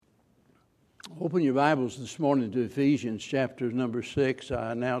Open your Bibles this morning to Ephesians chapter number 6.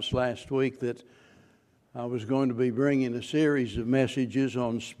 I announced last week that I was going to be bringing a series of messages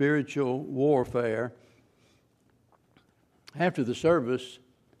on spiritual warfare. After the service,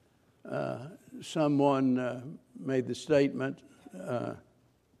 someone made the statement,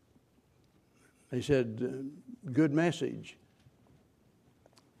 they said, good message,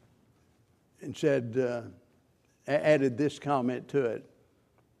 and said, added this comment to it.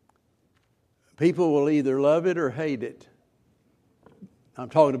 People will either love it or hate it. I'm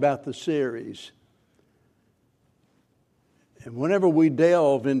talking about the series. And whenever we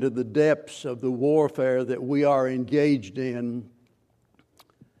delve into the depths of the warfare that we are engaged in,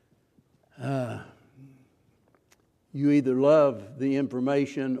 you either love the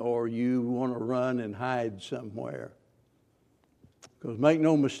information or you want to run and hide somewhere. Because make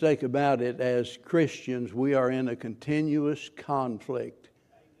no mistake about it, as Christians, we are in a continuous conflict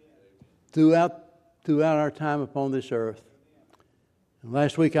throughout our time upon this earth. And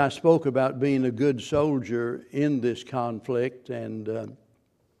last week I spoke about being a good soldier in this conflict, and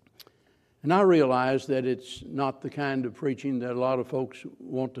I realized that it's not the kind of preaching that a lot of folks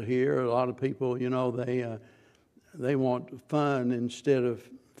want to hear. A lot of people, they want fun instead of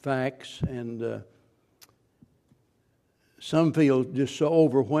facts, and some feel just so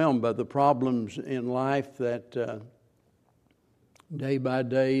overwhelmed by the problems in life that day by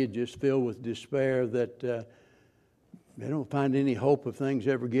day, it's just filled with despair that they don't find any hope of things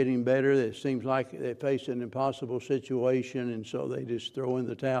ever getting better. It seems like they face an impossible situation, and so they just throw in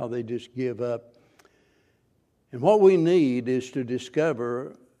the towel. They just give up. And what we need is to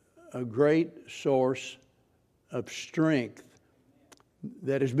discover a great source of strength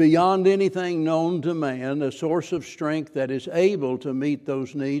that is beyond anything known to man, a source of strength that is able to meet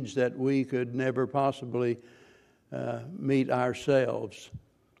those needs that we could never possibly meet ourselves.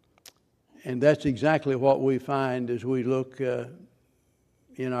 And that's exactly what we find as we look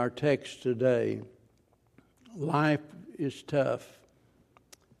in our text today. Life is tough.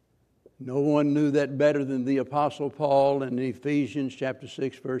 No one knew that better than the Apostle Paul. In Ephesians chapter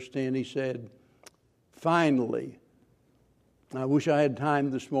 6, verse 10, he said, finally, I wish I had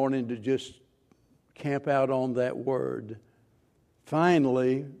time this morning to just camp out on that word.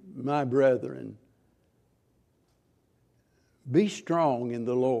 Finally, my brethren, be strong in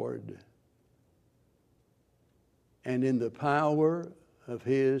the Lord and in the power of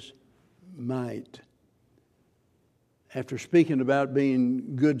His might. After speaking about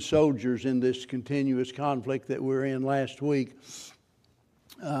being good soldiers in this continuous conflict that we're in last week,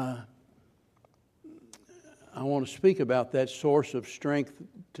 I want to speak about that source of strength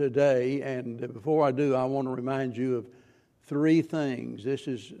today. And before I do, I want to remind you of three things. This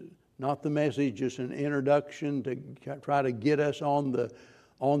is not the message, just an introduction to try to get us on the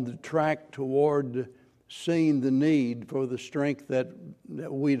track toward seeing the need for the strength that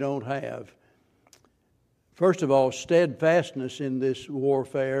we don't have. First of all, steadfastness in this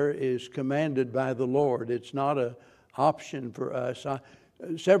warfare is commanded by the Lord. It's not an option for us.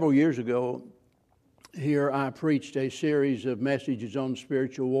 Several years ago, here I preached a series of messages on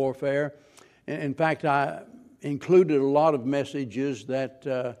spiritual warfare. In fact, I included a lot of messages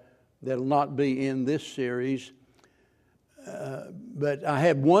that'll not be in this series. But I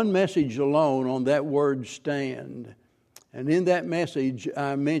had one message alone on that word stand. And in that message,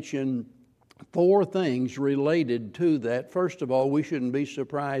 I mentioned four things related to that. First of all, we shouldn't be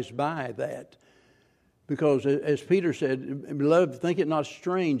surprised by that. Because as Peter said, beloved, think it not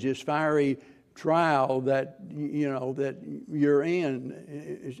strange, this fiery trial that you're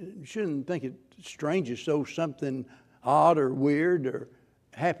in. You shouldn't think it strange as though something odd or weird or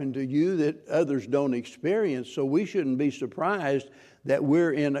happened to you that others don't experience. So we shouldn't be surprised that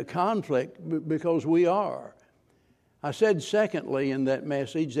we're in a conflict, because we are. I said secondly in that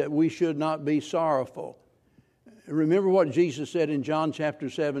message that we should not be sorrowful. Remember what Jesus said in John chapter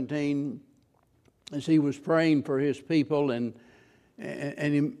 17 as He was praying for His people, and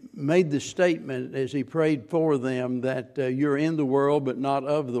He made the statement as He prayed for them that you're in the world but not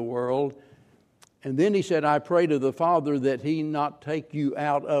of the world. And then He said, I pray to the Father that He not take you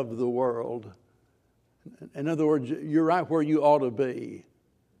out of the world. In other words, you're right where you ought to be.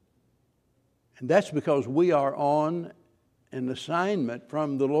 And that's because we are on an assignment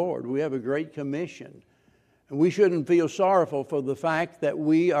from the Lord. We have a great commission. And we shouldn't feel sorrowful for the fact that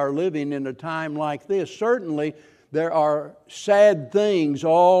we are living in a time like this. Certainly, there are sad things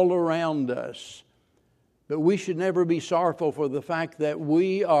all around us. But we should never be sorrowful for the fact that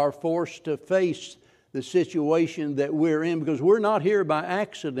we are forced to face the situation that we're in, because we're not here by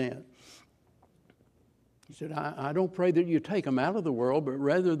accident. He said, I don't pray that you take them out of the world, but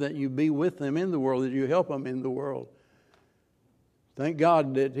rather that you be with them in the world, that you help them in the world. Thank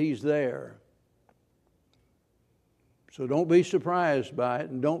God that He's there. So don't be surprised by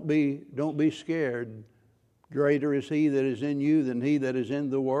it, and don't be scared. Greater is He that is in you than he that is in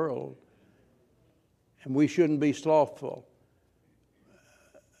the world. And we shouldn't be slothful.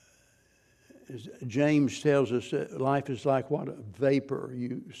 As James tells us that life is like what? A vapor.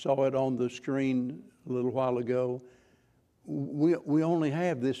 You saw it on the screen a little while ago. We only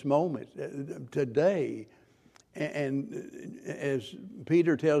have this moment today. And as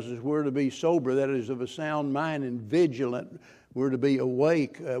Peter tells us, we're to be sober, that is, of a sound mind, and vigilant. We're to be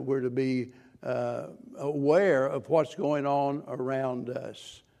awake. We're to be aware of what's going on around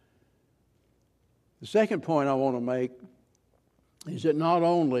us. The second point I want to make is that not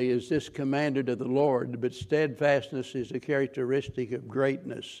only is this commanded of the Lord, but steadfastness is a characteristic of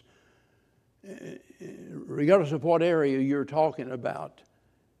greatness. Regardless of what area you're talking about,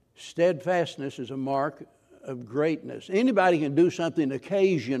 steadfastness is a mark of greatness. Anybody can do something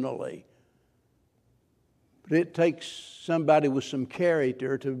occasionally, but it takes somebody with some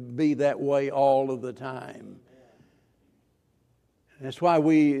character to be that way all of the time. That's why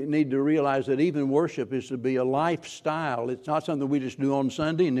we need to realize that even worship is to be a lifestyle. It's not something we just do on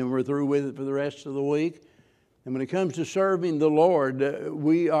Sunday and then we're through with it for the rest of the week. And when it comes to serving the Lord,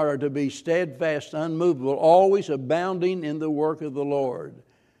 we are to be steadfast, unmovable, always abounding in the work of the Lord.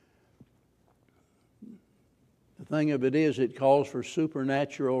 The thing of it is, it calls for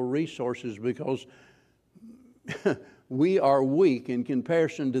supernatural resources because we are weak in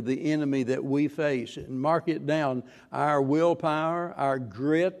comparison to the enemy that we face. And mark it down, our willpower, our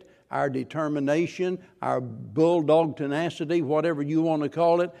grit, our determination, our bulldog tenacity, whatever you want to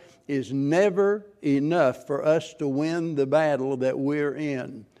call it, is never enough for us to win the battle that we're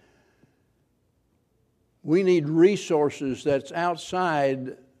in. We need resources that's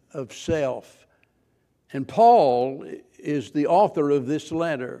outside of self. And Paul is the author of this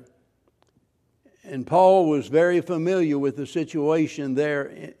letter. And Paul was very familiar with the situation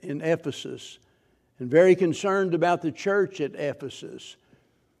there in Ephesus and very concerned about the church at Ephesus.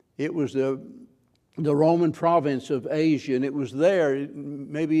 It was the Roman province of Asia, and it was there,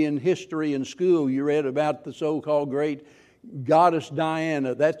 maybe in history in school, you read about the so-called great goddess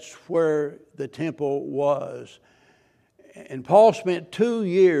Diana. That's where the temple was. And Paul spent 2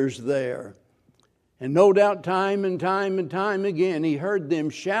 years there. And no doubt time and time and time again, he heard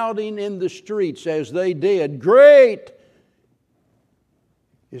them shouting in the streets as they did, "Great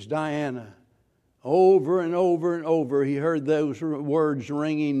is Diana." Over and over and over, he heard those words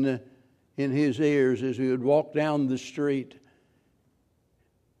ringing in his ears as he would walk down the street.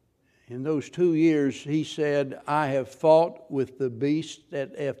 In those 2 years, he said, "I have fought with the beast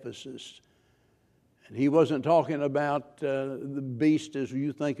at Ephesus." And he wasn't talking about the beast as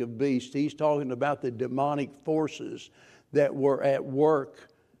you think of beast. He's talking about the demonic forces that were at work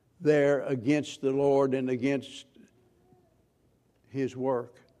there against the Lord and against His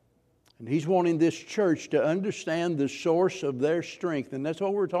work. And he's wanting this church to understand the source of their strength. And that's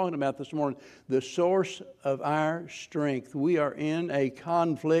what we're talking about this morning, the source of our strength. We are in a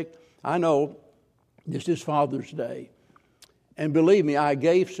conflict. I know this is Father's Day. And believe me, I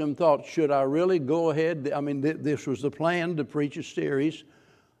gave some thought. Should I really go ahead? I mean, this was the plan to preach a series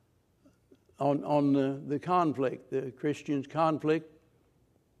on the conflict, the Christians' conflict,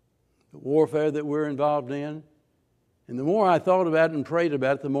 the warfare that we're involved in. And the more I thought about it and prayed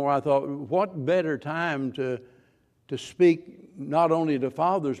about it, the more I thought, what better time to speak not only to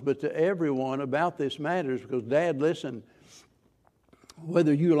fathers but to everyone about this matter? Because, Dad, listen,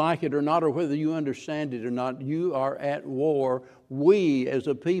 whether you like it or not, or whether you understand it or not, you are at war. We as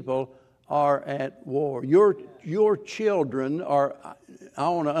a people are at war. Your children are, I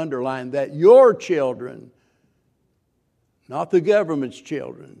want to underline that, your children, not the government's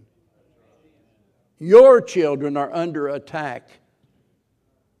children. Your children are under attack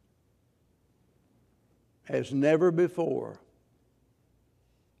as never before.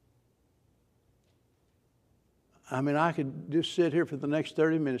 I mean, I could just sit here for the next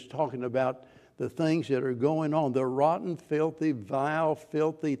 30 minutes talking about the things that are going on, the rotten, filthy, vile,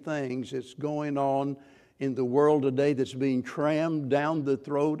 filthy things that's going on in the world today that's being crammed down the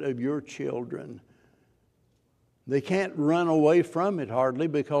throat of your children. They can't run away from it hardly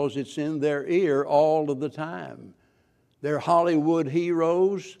because it's in their ear all of the time. They're Hollywood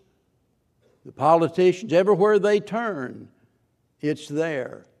heroes, the politicians, everywhere they turn, it's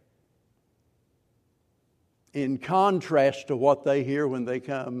there. In contrast to what they hear when they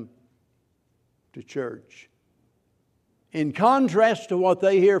come to church. in contrast to what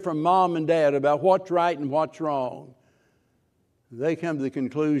they hear from mom and dad about what's right and what's wrong, they come to the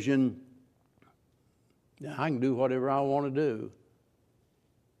conclusion, I can do whatever I want to do.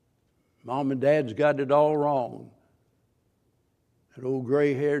 Mom and dad's got it all wrong. That old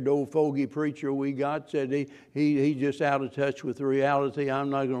gray-haired, old fogey preacher we got said he's just out of touch with reality. I'm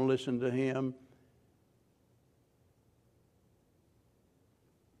not going to listen to him.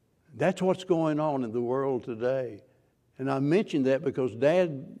 That's what's going on in the world today. And I mention that because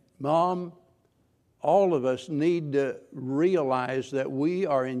Dad, Mom, all of us need to realize that we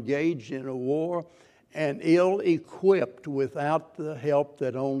are engaged in a war and ill-equipped without the help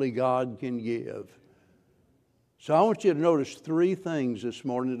that only God can give. So I want you to notice three things this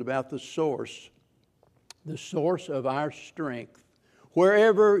morning about the source of our strength.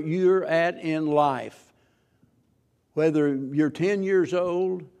 Wherever you're at in life, whether you're 10 years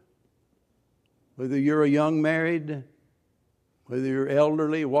old, whether you're a young married, whether you're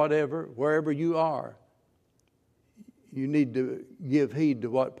elderly, whatever, wherever you are, you need to give heed to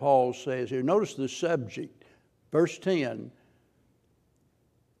what Paul says here. Notice the subject, verse 10.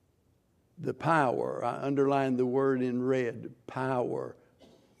 The power. I underlined the word in red, power.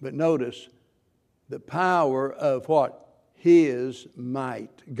 But notice, the power of what? His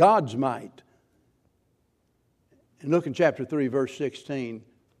might. God's might. And look in chapter 3, verse 16.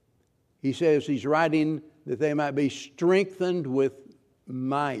 He says he's writing that they might be strengthened with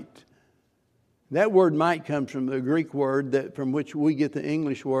might. That word might comes from the Greek word that from which we get the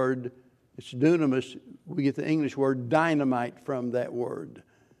English word, it's dunamis, we get the English word dynamite from that word.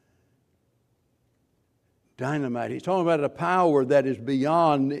 Dynamite. He's talking about a power that is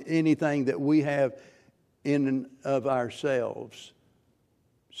beyond anything that we have in and of ourselves.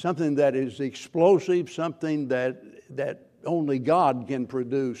 Something that is explosive, something that only God can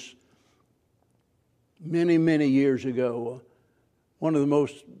produce. Many, many years ago, one of the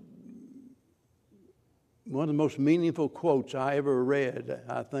most meaningful quotes I ever read,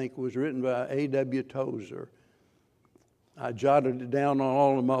 I think, was written by A.W. Tozer. I jotted it down on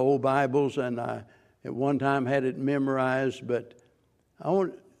all of my old Bibles, and I at one time had it memorized, but I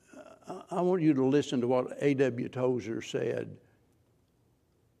want you to listen to what A.W. Tozer said.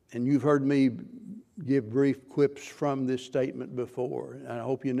 And you've heard me give brief quips from this statement before, and I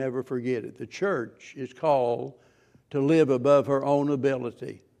hope you never forget it. The church is called to live above her own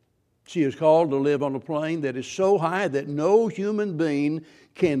ability. She is called to live on a plane that is so high that no human being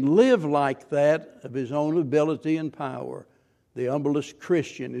can live like that of his own ability and power. The humblest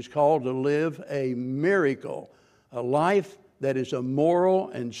Christian is called to live a miracle, a life that is a moral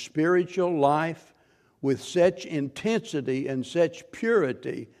and spiritual life with such intensity and such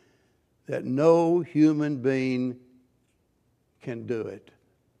purity that no human being can do it.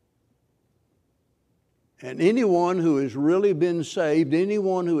 And anyone who has really been saved,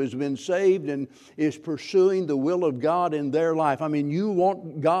 anyone who has been saved and is pursuing the will of God in their life, I mean, you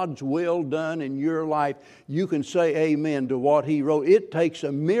want God's will done in your life, you can say amen to what He wrote. It takes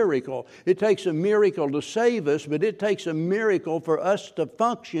a miracle. It takes a miracle to save us, but it takes a miracle for us to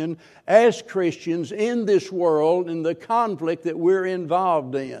function as Christians in this world, in the conflict that we're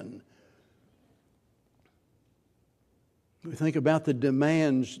involved in. We think about the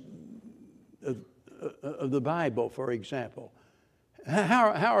demands of the Bible, for example.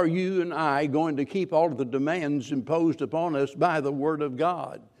 How are you and I going to keep all of the demands imposed upon us by the Word of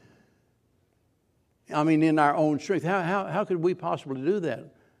God? I mean, in our own strength. How could we possibly do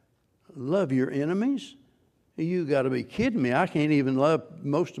that? Love your enemies? You got to be kidding me. I can't even love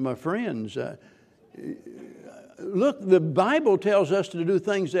most of my friends. Look, the Bible tells us to do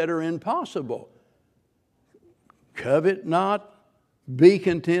things that are impossible. Covet not. Be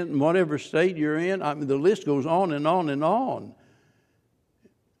content in whatever state you're in. I mean, the list goes on and on and on.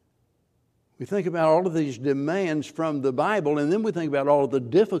 We think about all of these demands from the Bible, and then we think about all of the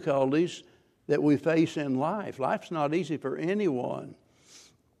difficulties that we face in life. Life's not easy for anyone.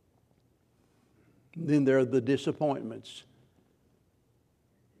 Then there are the disappointments.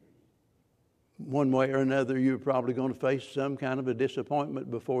 One way or another, you're probably going to face some kind of a disappointment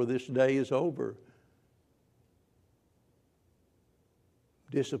before this day is over.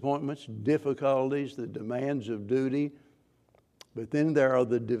 Disappointments, difficulties, the demands of duty. But then there are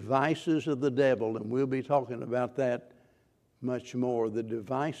the devices of the devil, and we'll be talking about that much more. The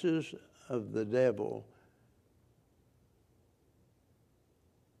devices of the devil.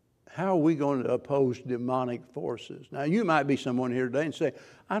 How are we going to oppose demonic forces? Now, you might be someone here today and say,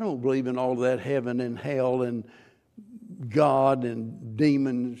 I don't believe in all that heaven and hell and God and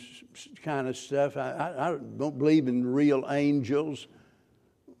demons kind of stuff. I don't believe in real angels.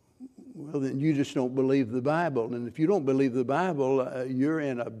 well, then you just don't believe the Bible. And if you don't believe the Bible, you're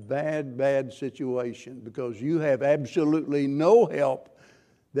in a bad, bad situation because you have absolutely no help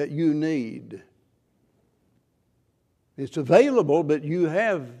that you need. It's available, but you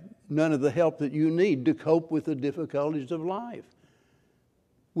have none of the help that you need to cope with the difficulties of life,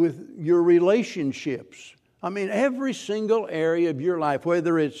 with your relationships. I mean, every single area of your life,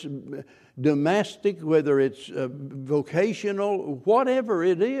 whether it's domestic, whether it's vocational, whatever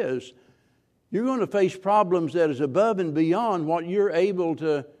it is, you're going to face problems that is above and beyond what you're able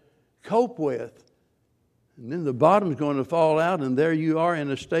to cope with. And then the bottom's going to fall out, and there you are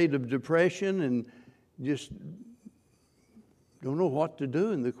in a state of depression and just don't know what to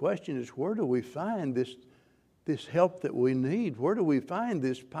do. And the question is, where do we find this help that we need? Where do we find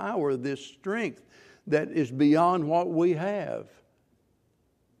this power, this strength that is beyond what we have?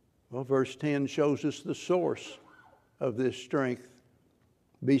 Well, verse 10 shows us the source of this strength.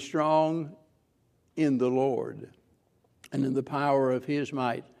 Be strong in the Lord and in the power of His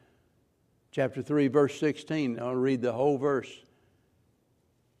might. Chapter 3, verse 16, I'll read the whole verse.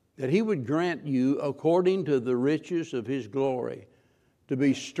 That He would grant you, according to the riches of His glory, to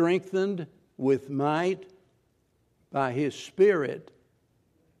be strengthened with might by His Spirit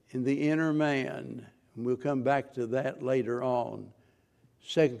in the inner man. And we'll come back to that later on.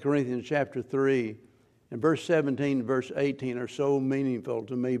 2 Corinthians chapter 3 and verse 17 and verse 18 are so meaningful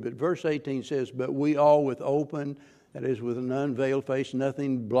to me. But verse 18 says, but we all with open, that is with an unveiled face,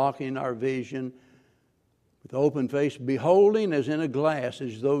 nothing blocking our vision, with open face, beholding as in a glass,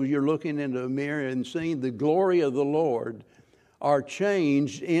 as though you're looking into a mirror and seeing the glory of the Lord, are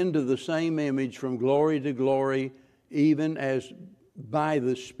changed into the same image from glory to glory, even as by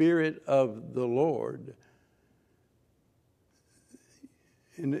the Spirit of the Lord.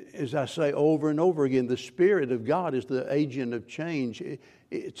 And as I say over and over again, the Spirit of God is the agent of change.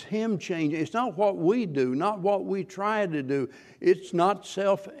 It's Him changing. It's not what we do, not what we try to do. It's not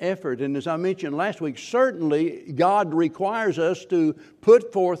self-effort. And as I mentioned last week, certainly God requires us to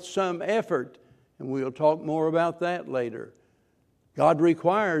put forth some effort. And we'll talk more about that later. God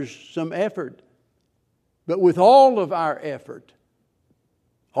requires some effort. But with all of our effort,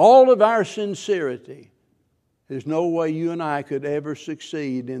 all of our sincerity, there's no way you and I could ever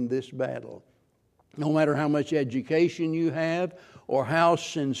succeed in this battle. No matter how much education you have, or how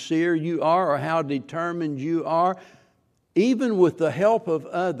sincere you are, or how determined you are, even with the help of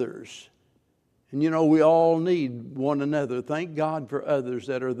others. And you know, we all need one another. Thank God for others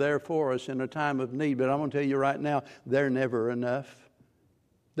that are there for us in a time of need. But I'm going to tell you right now, they're never enough.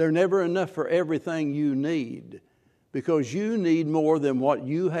 They're never enough for everything you need. Because you need more than what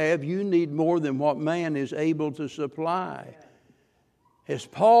you have. You need more than what man is able to supply. As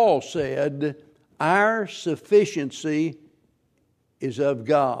Paul said, our sufficiency is of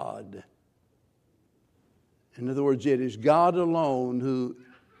God. In other words, it is God alone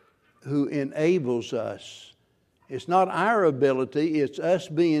who enables us. It's not our ability, it's us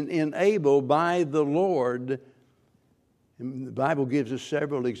being enabled by the Lord. And the Bible gives us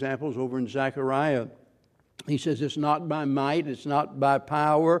several examples over in Zechariah. He says, it's not by might, it's not by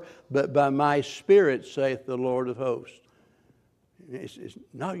power, but by my Spirit, saith the Lord of hosts. It's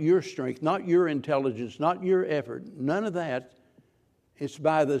not your strength, not your intelligence, not your effort, none of that. It's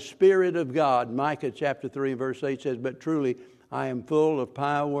by the Spirit of God. Micah chapter 3 verse 8 says, but truly I am full of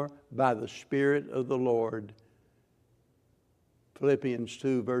power by the Spirit of the Lord. Philippians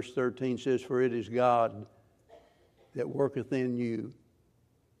 2 verse 13 says, for it is God that worketh in you.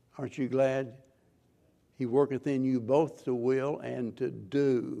 Aren't you glad? He worketh in you both to will and to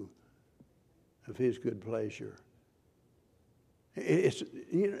do of His good pleasure.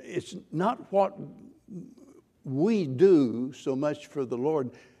 It's not what we do so much for the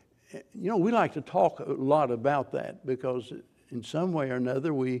Lord. You know, we like to talk a lot about that because in some way or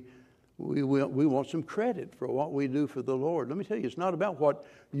another we want some credit for what we do for the Lord. Let me tell you, it's not about what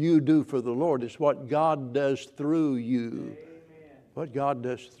you do for the Lord. It's what God does through you. Amen. What God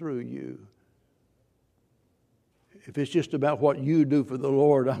does through you. If it's just about what you do for the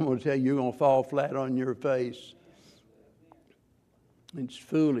Lord, I'm going to tell you, you're going to fall flat on your face. It's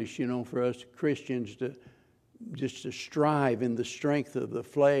foolish, you know, for us Christians to strive in the strength of the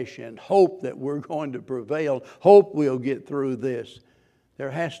flesh and hope that we're going to prevail, hope we'll get through this. There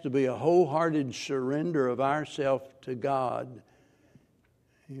has to be a wholehearted surrender of ourselves to God.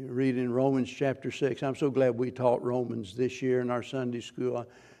 You read in Romans chapter 6. I'm so glad we taught Romans this year in our Sunday school.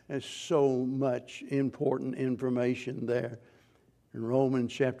 There's so much important information there. In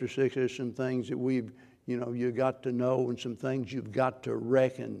Romans chapter 6, there's some things that you got to know and some things you've got to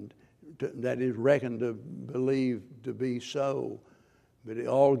reckon, that is reckoned to believe to be so. But it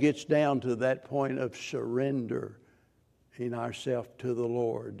all gets down to that point of surrender in ourselves to the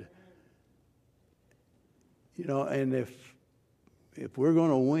Lord. You know, and if we're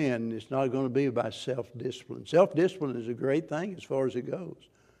going to win, it's not going to be by self-discipline. Self-discipline is a great thing as far as it goes.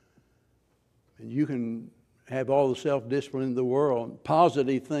 And you can have all the self-discipline in the world.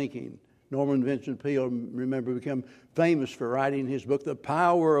 Positive thinking. Norman Vincent Peale, remember, became famous for writing his book, The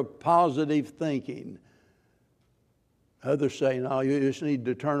Power of Positive Thinking. Others say, no, you just need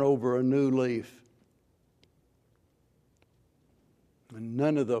to turn over a new leaf. And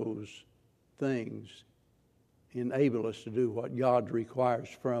none of those things enable us to do what God requires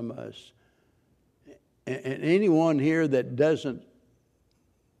from us. And anyone here that doesn't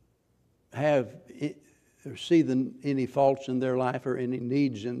have or see any faults in their life or any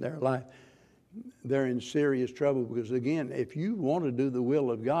needs in their life, they're in serious trouble. Because again, if you want to do the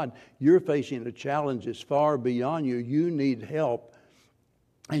will of God, you're facing a challenge that's far beyond you. You need help.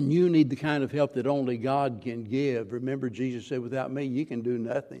 And you need the kind of help that only God can give. Remember, Jesus said, without me, you can do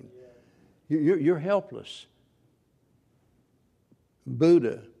nothing. You're helpless.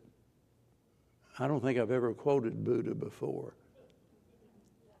 Buddha. I don't think I've ever quoted Buddha before.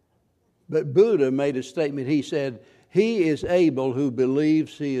 But Buddha made a statement. He said, he is able who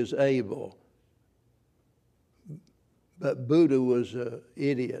believes he is able. But Buddha was an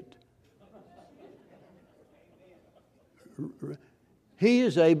idiot. He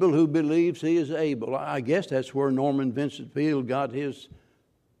is able who believes he is able. I guess that's where Norman Vincent Peale got his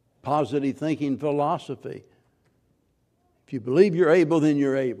positive thinking philosophy. If you believe you're able, then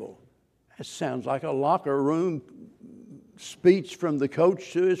you're able. That sounds like a locker room speech from the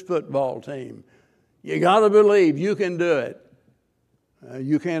coach to his football team. You got to believe you can do it.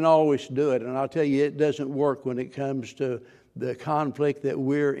 You can't always do it. And I'll tell you, it doesn't work when it comes to the conflict that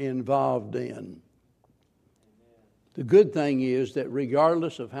we're involved in. The good thing is that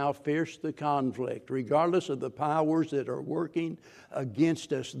regardless of how fierce the conflict, regardless of the powers that are working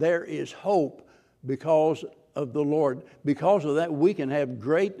against us, there is hope because of the Lord. Because of that, we can have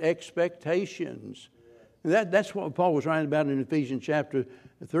great expectations. That's what Paul was writing about in Ephesians chapter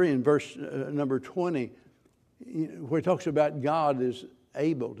 3 and verse number 20, where he talks about God is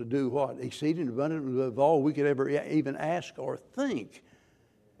able to do what? Exceeding abundantly of all we could ever even ask or think.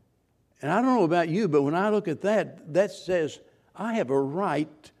 And I don't know about you, but when I look at that, that says I have a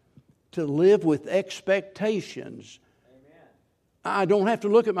right to live with expectations. Amen. I don't have to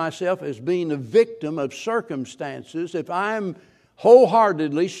look at myself as being a victim of circumstances. If I'm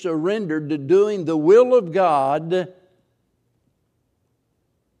wholeheartedly surrendered to doing the will of God,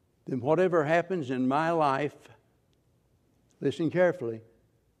 then whatever happens in my life, listen carefully,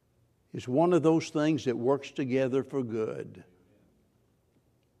 is one of those things that works together for good.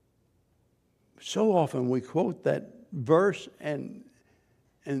 So often we quote that verse and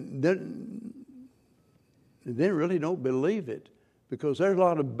then really don't believe it, because there's a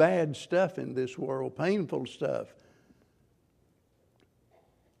lot of bad stuff in this world, painful stuff.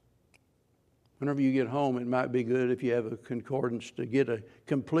 Whenever you get home, it might be good if you have a concordance to get a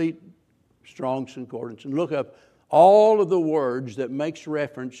complete Strong's concordance and look up all of the words that makes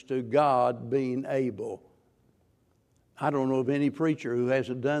reference to God being able. I don't know of any preacher who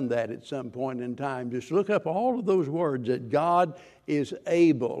hasn't done that at some point in time. Just look up all of those words that God is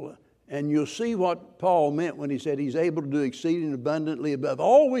able. And you'll see what Paul meant when he said he's able to do exceeding abundantly above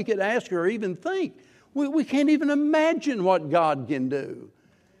all we could ask or even think. We can't even imagine what God can do.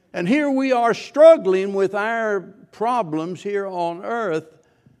 And here we are struggling with our problems here on earth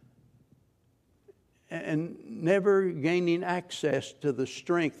and never gaining access to the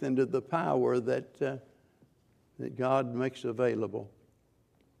strength and to the power that God makes available.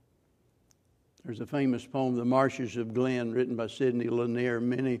 There's a famous poem, The Marshes of Glen, written by Sidney Lanier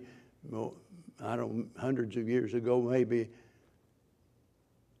hundreds of years ago maybe.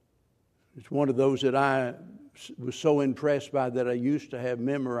 It's one of those that I was so impressed by that I used to have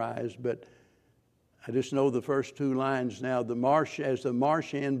memorized, but I just know the first two lines now. As the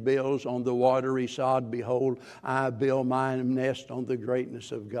marsh hen builds on the watery sod, behold, I build my nest on the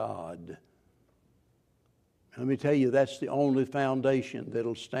greatness of God. Let me tell you, that's the only foundation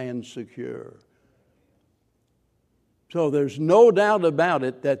that'll stand secure. So there's no doubt about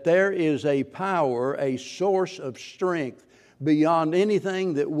it that there is a power, a source of strength beyond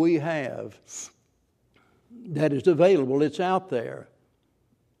anything that we have that is available. It's out there.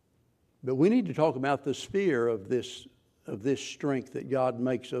 But we need to talk about the sphere of this strength that God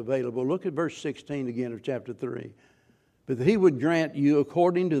makes available. Look at verse 16 again of chapter 3. But that He would grant you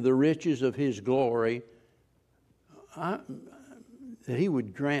according to the riches of His glory, that He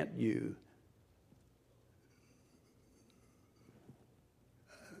would grant you.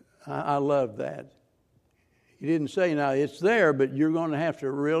 I love that. He didn't say, now it's there, but you're going to have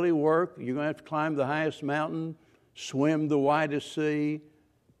to really work. You're going to have to climb the highest mountain, swim the widest sea.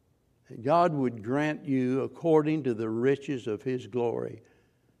 God would grant you, according to the riches of His glory,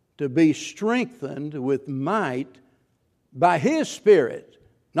 to be strengthened with might by His Spirit.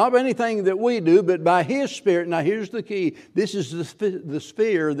 Not by anything that we do, but by His Spirit. Now here's the key. This is the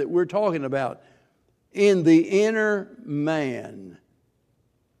sphere that we're talking about. In the inner man.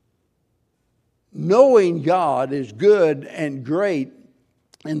 Knowing God is good and great,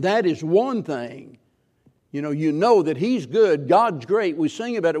 and that is one thing. You know that He's good, God's great. We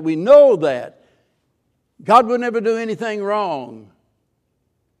sing about it. We know that. God would never do anything wrong.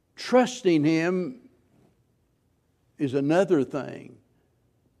 Trusting Him is another thing.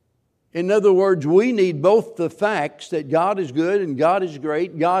 In other words, we need both the facts that God is good and God is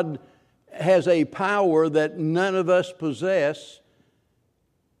great. God has a power that none of us possess.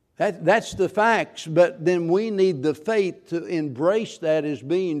 That's the facts, but then we need the faith to embrace that as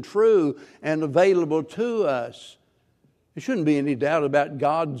being true and available to us. There shouldn't be any doubt about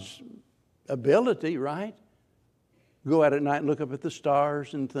God's ability, right? Go out at night and look up at the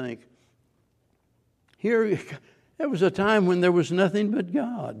stars and think, there was a time when there was nothing but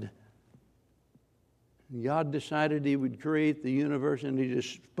God. God decided He would create the universe, and He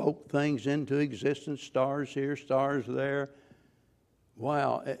just spoke things into existence, stars here, stars there.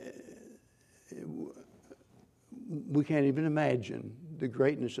 Wow. We can't even imagine the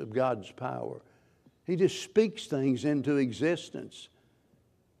greatness of God's power. He just speaks things into existence.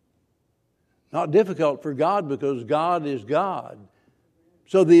 Not difficult for God because God is God.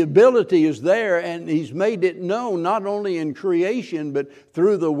 So the ability is there, and He's made it known not only in creation but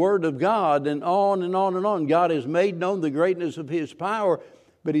through the Word of God, and on and on and on. God has made known the greatness of His power,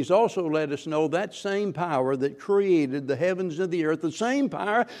 but He's also let us know that same power that created the heavens and the earth, the same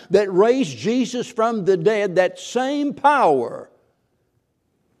power that raised Jesus from the dead, that same power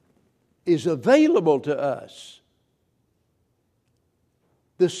is available to us.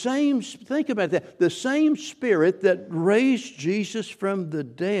 Think about that. The same Spirit that raised Jesus from the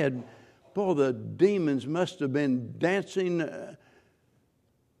dead. Boy, the demons must have been dancing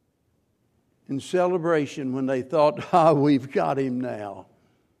in celebration when they thought, we've got Him now.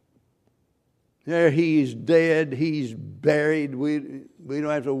 There, He's dead, He's buried. We don't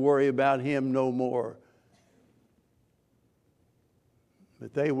have to worry about Him no more.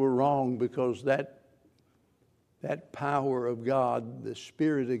 But they were wrong, because that power of God, the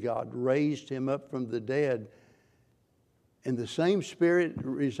Spirit of God, raised Him up from the dead. And the same Spirit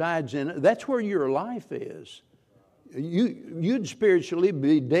resides in it. That's where your life is. You'd spiritually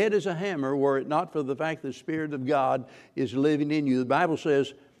be dead as a hammer were it not for the fact the Spirit of God is living in you. The Bible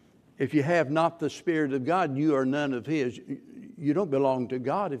says, if you have not the Spirit of God, you are none of His. You don't belong to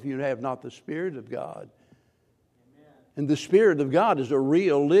God if you have not the Spirit of God. Amen. And the Spirit of God is a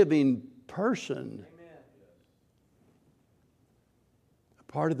real living person. Amen. A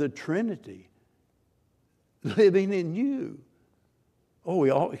part of the Trinity living in you. Oh, we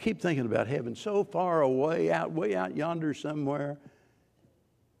all keep thinking about heaven so far away, way out yonder somewhere.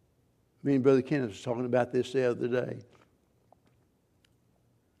 Me and Brother Kenneth was talking about this the other day.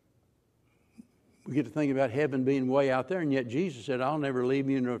 We get to think about heaven being way out there, and yet Jesus said, I'll never leave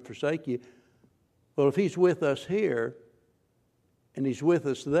you nor forsake you. Well, if He's with us here and He's with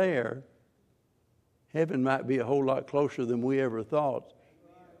us there, heaven might be a whole lot closer than we ever thought.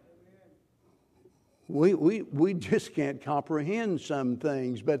 We just can't comprehend some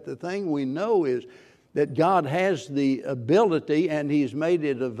things, but the thing we know is that God has the ability and He's made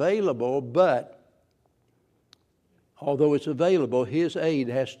it available, but although it's available, His aid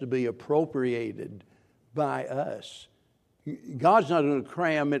has to be appropriated by us. God's not going to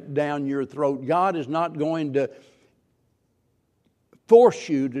cram it down your throat. God is not going to force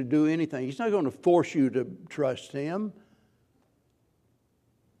you to do anything. He's not going to force you to trust Him.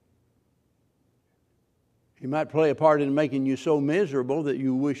 He might play a part in making you so miserable that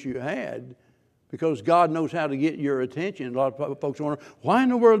you wish you had, because God knows how to get your attention. A lot of folks wonder, why in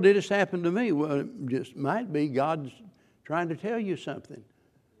the world did this happen to me? Well, it just might be God's trying to tell you something.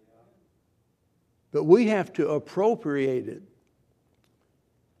 But we have to appropriate it.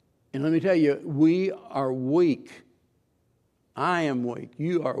 And let me tell you, we are weak. I am weak.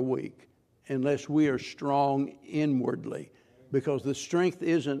 You are weak unless we are strong inwardly. Because the strength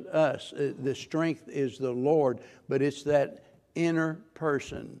isn't us. The strength is the Lord. But it's that inner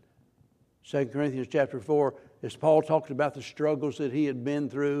person. 2 Corinthians chapter 4, as Paul talked about the struggles that he had been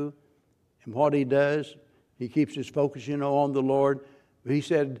through and what he does, he keeps his focus, on the Lord. But he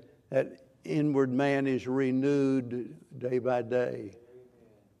said that inward man is renewed day by day.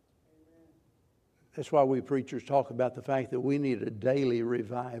 That's why we preachers talk about the fact that we need a daily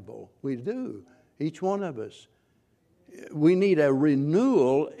revival. We do, each one of us. We need a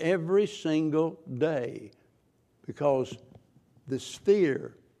renewal every single day, because the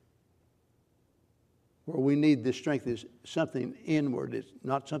sphere where we need this strength is something inward. It's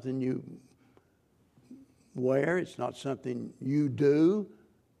not something you wear. It's not something you do,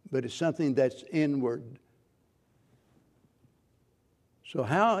 but it's something that's inward. So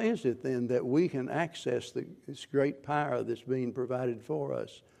how is it then that we can access this great power that's being provided for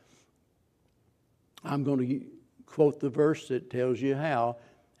us? I'm going to quote the verse that tells you how,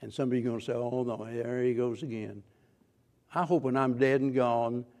 and somebody's going to say, oh no, there he goes again. I hope when I'm dead and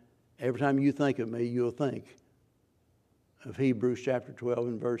gone, every time you think of me, you'll think of Hebrews chapter 12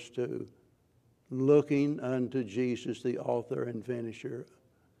 and verse 2. Looking unto Jesus, the author and finisher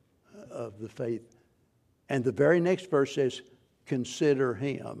of the faith. And the very next verse says, consider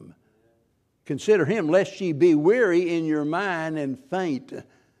him. Consider him, lest ye be weary in your mind and faint.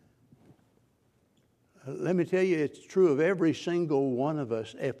 Let me tell you, it's true of every single one of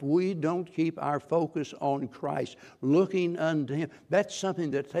us. If we don't keep our focus on Christ, looking unto him, that's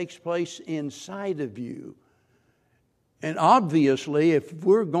something that takes place inside of you. And obviously, if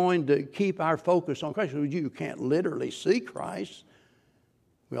we're going to keep our focus on Christ, you can't literally see Christ.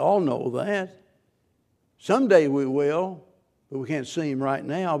 We all know that. Someday we will, but we can't see him right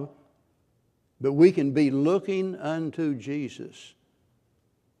now. But we can be looking unto Jesus.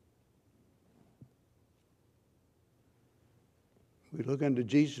 We look unto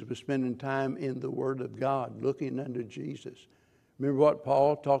Jesus by spending time in the Word of God, looking unto Jesus. Remember what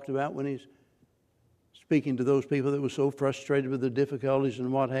Paul talked about when he's speaking to those people that were so frustrated with the difficulties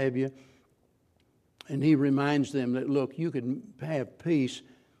and what have you. And he reminds them that, look, you can have peace.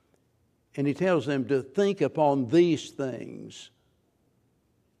 And he tells them to think upon these things.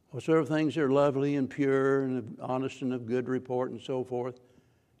 Whatsoever things are lovely and pure and honest and of good report and so forth.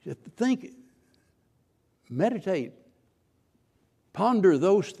 Just think, meditate, ponder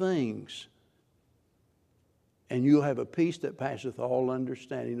those things. And you'll have a peace that passeth all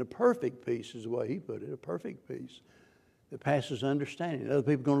understanding. A perfect peace is the way he put it. A perfect peace that passes understanding. Other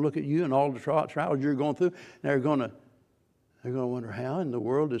people are going to look at you and all the trials you're going through. And they're going to wonder, how in the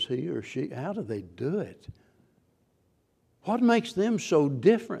world is he or she? How do they do it? What makes them so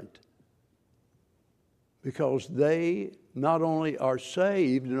different? Because they not only are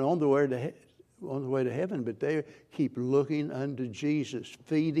saved and on the way to heaven, but they keep looking unto Jesus,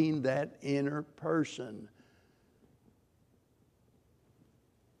 feeding that inner person.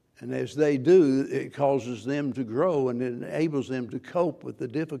 And as they do, it causes them to grow and it enables them to cope with the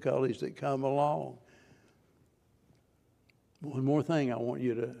difficulties that come along. One more thing I want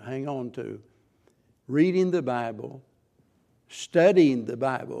you to hang on to. Reading the Bible, studying the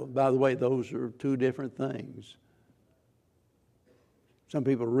Bible. By the way, those are two different things. Some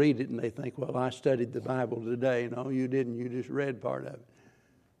people read it and they think, well, I studied the Bible today. No, you didn't. You just read part of it.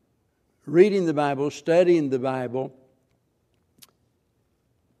 Reading the Bible, studying the Bible,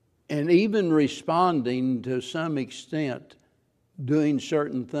 and even responding to some extent, doing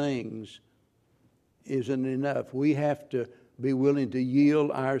certain things isn't enough. We have to be willing to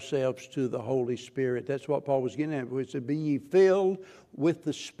yield ourselves to the Holy Spirit. That's what Paul was getting at. He said, be ye filled with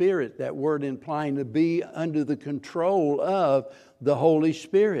the Spirit. That word implying to be under the control of the Holy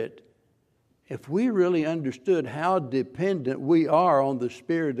Spirit. If we really understood how dependent we are on the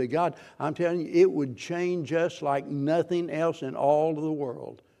Spirit of God, I'm telling you, it would change us like nothing else in all of the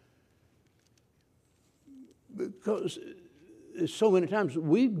world. Because so many times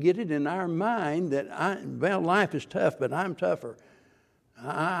we get it in our mind that, life is tough, but I'm tougher.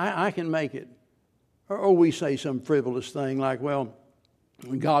 I can make it. Or we say some frivolous thing like, well,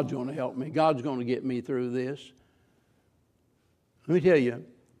 God's going to help me. God's going to get me through this. Let me tell you,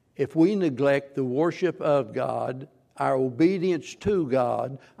 if we neglect the worship of God, our obedience to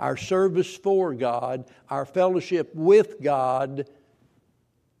God, our service for God, our fellowship with God,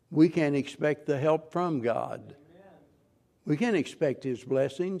 we can't expect the help from God. Amen. We can't expect His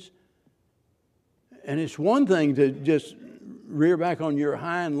blessings. And it's one thing to just rear back on your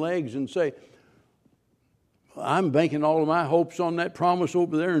hind legs and say, I'm banking all of my hopes on that promise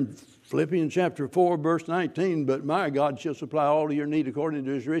over there in Philippians chapter 4, verse 19, but my God shall supply all of your need according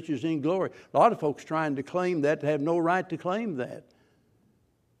to His riches in glory. A lot of folks trying to claim that have no right to claim that.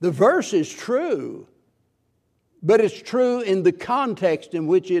 The verse is true. But it's true in the context in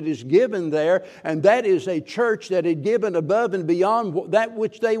which it is given there, and that is a church that had given above and beyond that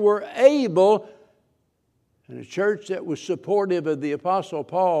which they were able, and a church that was supportive of the Apostle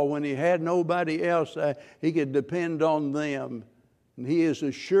Paul when he had nobody else. He could depend on them, and he is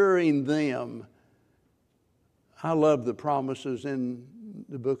assuring them I love the promises in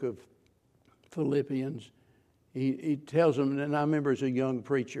the book of Philippians. He tells them, and I remember as a young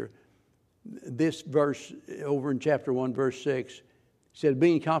preacher, this verse over in chapter 1, verse 6, he said,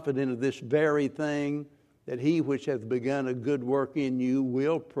 being confident of this very thing, that he which hath begun a good work in you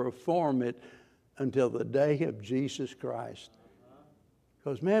will perform it until the day of Jesus Christ.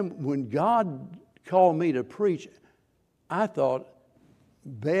 Because, man, when God called me to preach, I thought,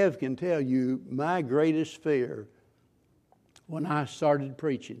 Bev can tell you, my greatest fear when I started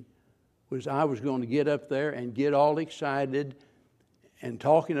preaching was I was going to get up there and get all excited and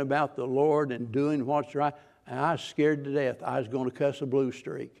talking about the Lord and doing what's right. And I was scared to death I was going to cuss a blue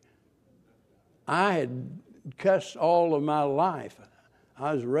streak. I had cussed all of my life.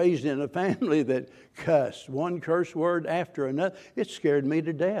 I was raised in a family that cussed, one curse word after another. It scared me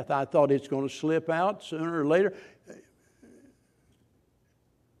to death. I thought it's going to slip out sooner or later.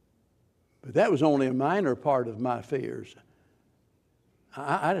 But that was only a minor part of my fears.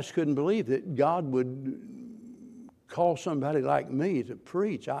 I just couldn't believe that God would call somebody like me to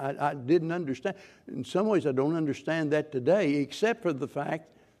preach. I didn't understand. In some ways, I don't understand that today, except for the fact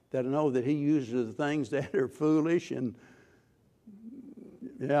that I know that He uses the things that are foolish. And,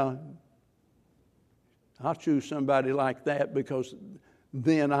 yeah, I'll choose somebody like that because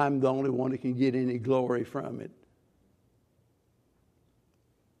then I'm the only one that can get any glory from it.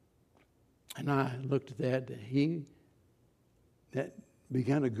 And I looked at that He that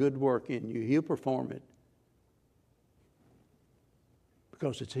began a good work in you, He'll perform it.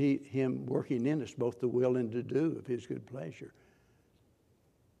 Because it's Him working in us, both the will and to do of His good pleasure.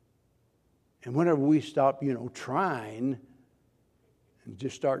 And whenever we stop, trying and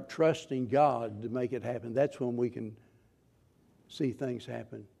just start trusting God to make it happen, that's when we can see things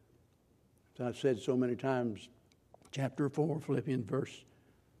happen. As I've said so many times, chapter 4, Philippians verse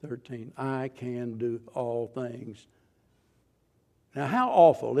 13, I can do all things. Now, how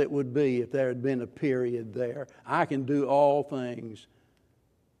awful it would be if there had been a period there. I can do all things.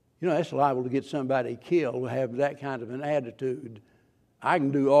 That's liable to get somebody killed, to have that kind of an attitude. I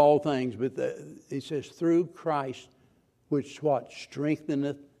can do all things, but it says, through Christ, which what?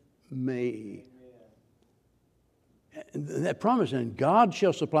 Strengtheneth me. And that promise, and God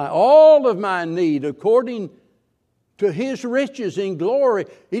shall supply all of my need according to His riches in glory.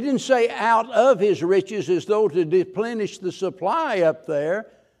 He didn't say out of His riches as though to replenish the supply up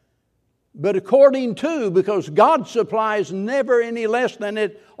there, but according to, because God supplies never any less than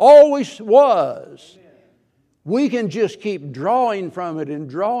it always was. Amen. We can just keep drawing from it and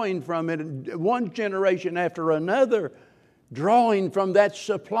drawing from it, and one generation after another, drawing from that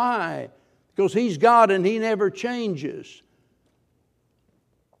supply, because He's God and He never changes.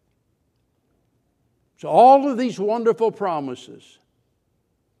 So all of these wonderful promises.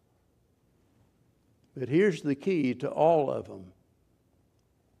 But here's the key to all of them.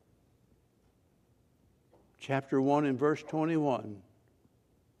 Chapter 1 and verse 21.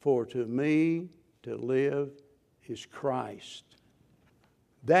 For to me to live is Christ.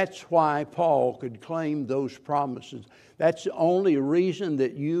 That's why Paul could claim those promises. That's the only reason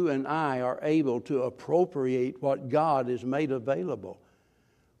that you and I are able to appropriate what God has made available.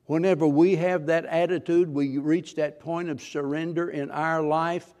 Whenever we have that attitude, we reach that point of surrender in our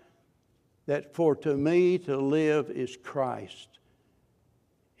life, that for to me to live is Christ.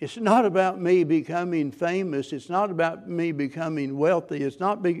 It's not about me becoming famous. It's not about me becoming wealthy. It's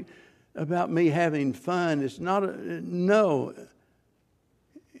not about me having fun. No.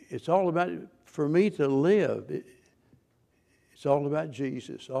 It's all about, for me to live, it's all about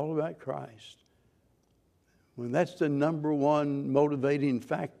Jesus, all about Christ. When that's the number one motivating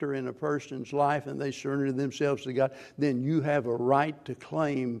factor in a person's life and they surrender themselves to God, then you have a right to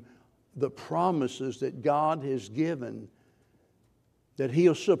claim the promises that God has given, that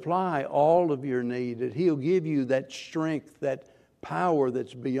He'll supply all of your need, that He'll give you that strength, that power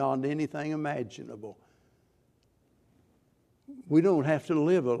that's beyond anything imaginable. We don't have to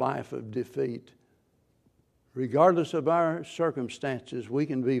live a life of defeat. Regardless of our circumstances, we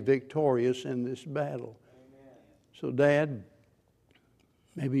can be victorious in this battle. Amen. So, Dad,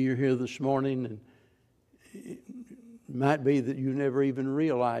 maybe you're here this morning, and it might be that you never even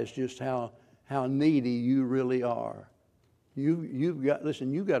realized just how needy you really are. You've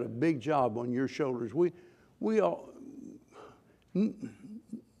got a big job on your shoulders. We all.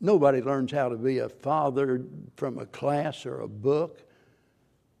 Nobody learns how to be a father from a class or a book.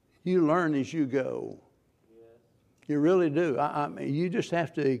 You learn as you go. You really do. I mean, you just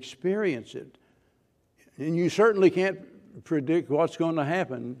have to experience it. And you certainly can't predict what's going to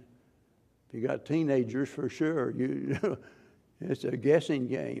happen. If you got teenagers, for sure. It's a guessing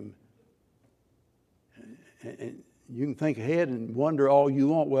game. And you can think ahead and wonder all you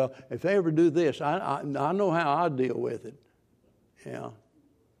want. Well, if they ever do this, I know how I'll deal with it. Yeah.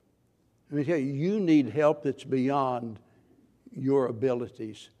 Let me tell you, you need help that's beyond your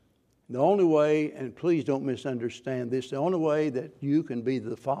abilities. The only way, and please don't misunderstand this, the only way that you can be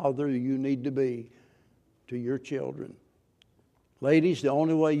the father you need to be to your children. Ladies, the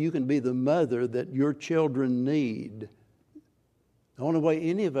only way you can be the mother that your children need, the only way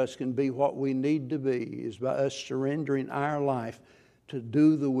any of us can be what we need to be is by us surrendering our life to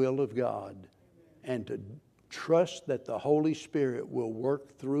do the will of God and to trust that the Holy Spirit will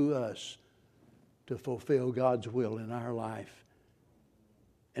work through us to fulfill God's will in our life.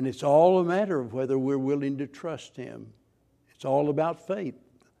 And it's all a matter of whether we're willing to trust Him. It's all about faith.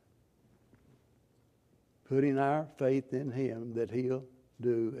 Putting our faith in Him that He'll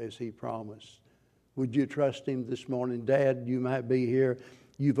do as He promised. Would you trust Him this morning? Dad, you might be here.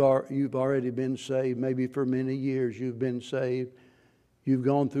 You've already been saved. Maybe for many years you've been saved. You've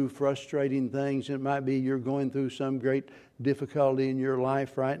gone through frustrating things. It might be you're going through some great difficulty in your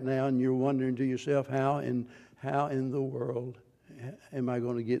life right now, and you're wondering to yourself, how in the world am I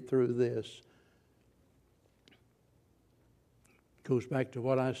going to get through this? It goes back to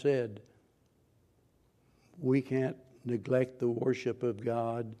what I said. We can't neglect the worship of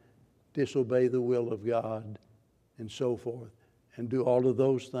God, disobey the will of God, and so forth, and do all of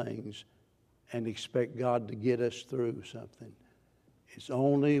those things and expect God to get us through something. It's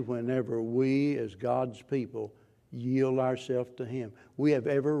only whenever we, as God's people, yield ourselves to Him. We have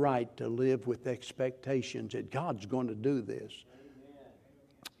every right to live with expectations that God's going to do this. Amen.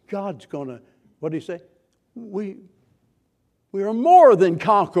 God's going to, what did He say? We are more than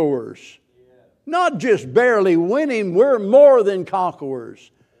conquerors. Yeah. Not just barely winning, we're more than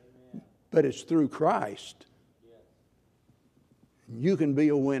conquerors. Amen. But it's through Christ. Yeah. You can be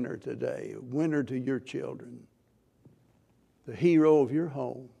a winner today, a winner to your children, the hero of your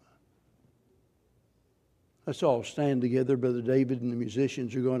home. Let's all stand together. Brother David and the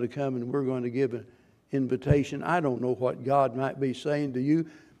musicians are going to come, and we're going to give an invitation. I don't know what God might be saying to you.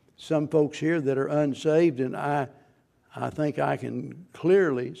 Some folks here that are unsaved, and I think I can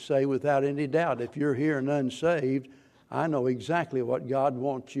clearly say without any doubt, if you're here and unsaved, I know exactly what God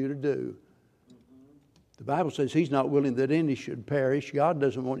wants you to do. The Bible says He's not willing that any should perish. God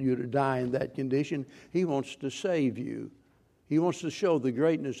doesn't want you to die in that condition. He wants to save you. He wants to show the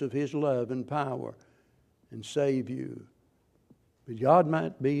greatness of His love and power and save you. But God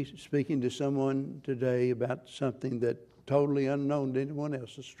might be speaking to someone today about something that totally unknown to anyone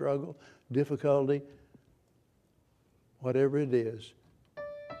else, a struggle, difficulty, whatever it is.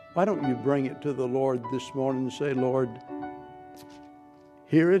 Why don't you bring it to the Lord this morning and say, Lord,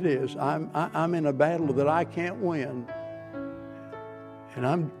 here it is. I'm in a battle that I can't win. And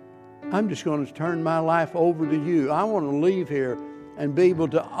I'm just going to turn my life over to you. I want to leave here and be able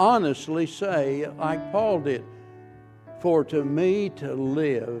to honestly say, like Paul did, for to me to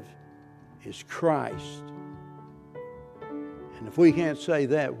live is Christ. And if we can't say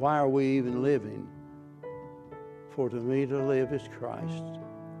that, why are we even living? For to me to live is Christ,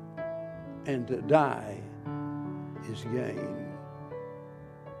 and to die is gain.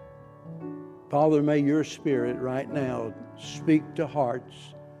 Father, may your Spirit right now speak to hearts,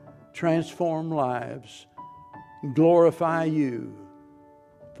 transform lives, glorify you.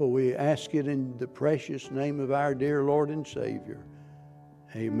 For we ask it in the precious name of our dear Lord and Savior.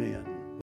 Amen.